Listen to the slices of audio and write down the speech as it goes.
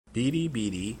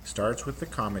BDBD starts with the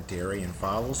commentary and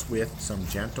follows with some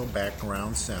gentle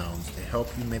background sounds to help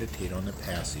you meditate on the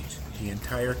passage. The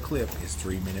entire clip is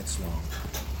 3 minutes long.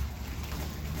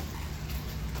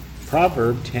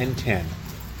 Proverb 10:10.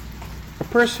 A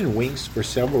person winks for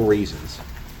several reasons.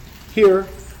 Here,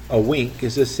 a wink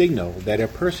is a signal that a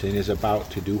person is about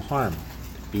to do harm,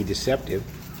 be deceptive,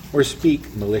 or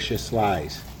speak malicious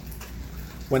lies.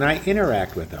 When I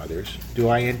interact with others, do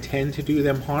I intend to do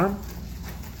them harm?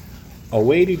 A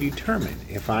way to determine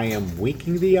if I am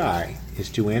winking the eye is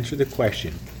to answer the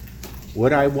question,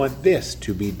 would I want this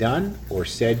to be done or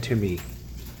said to me?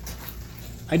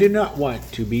 I do not want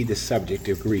to be the subject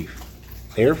of grief.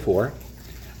 Therefore,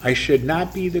 I should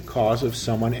not be the cause of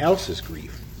someone else's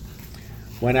grief.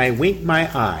 When I wink my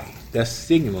eye, thus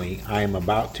signaling I am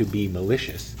about to be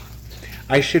malicious,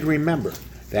 I should remember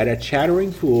that a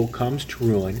chattering fool comes to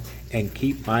ruin and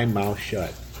keep my mouth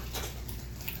shut.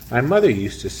 My mother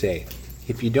used to say,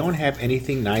 if you don't have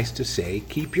anything nice to say,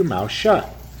 keep your mouth shut.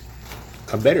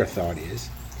 A better thought is,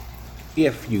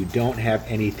 if you don't have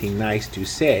anything nice to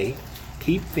say,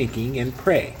 keep thinking and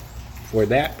pray for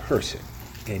that person,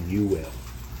 and you will.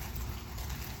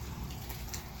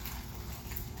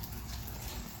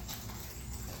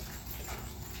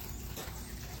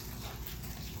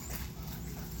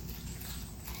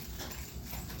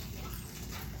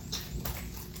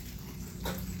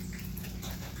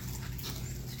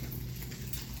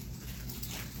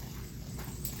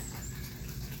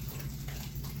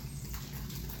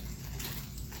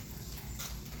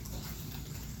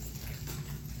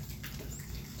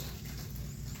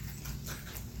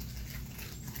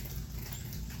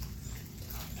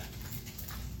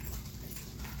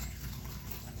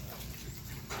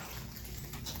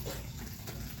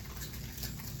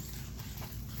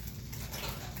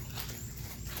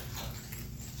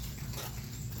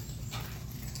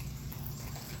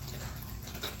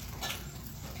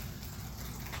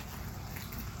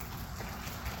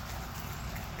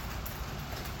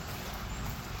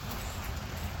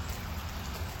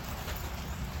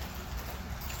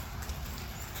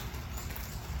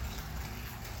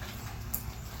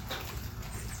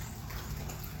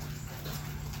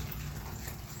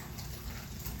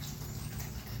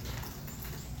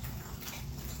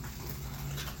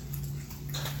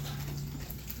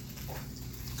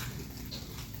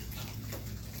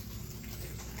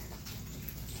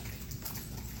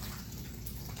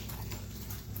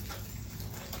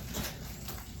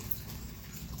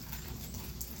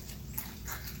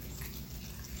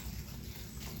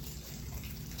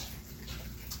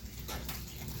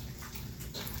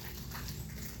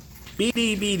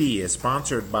 BDBD is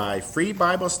sponsored by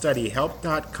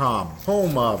FreeBibleStudyHelp.com,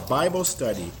 home of Bible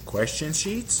study, question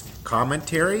sheets,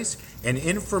 commentaries, and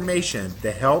information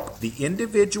to help the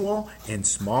individual and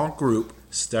small group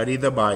study the Bible.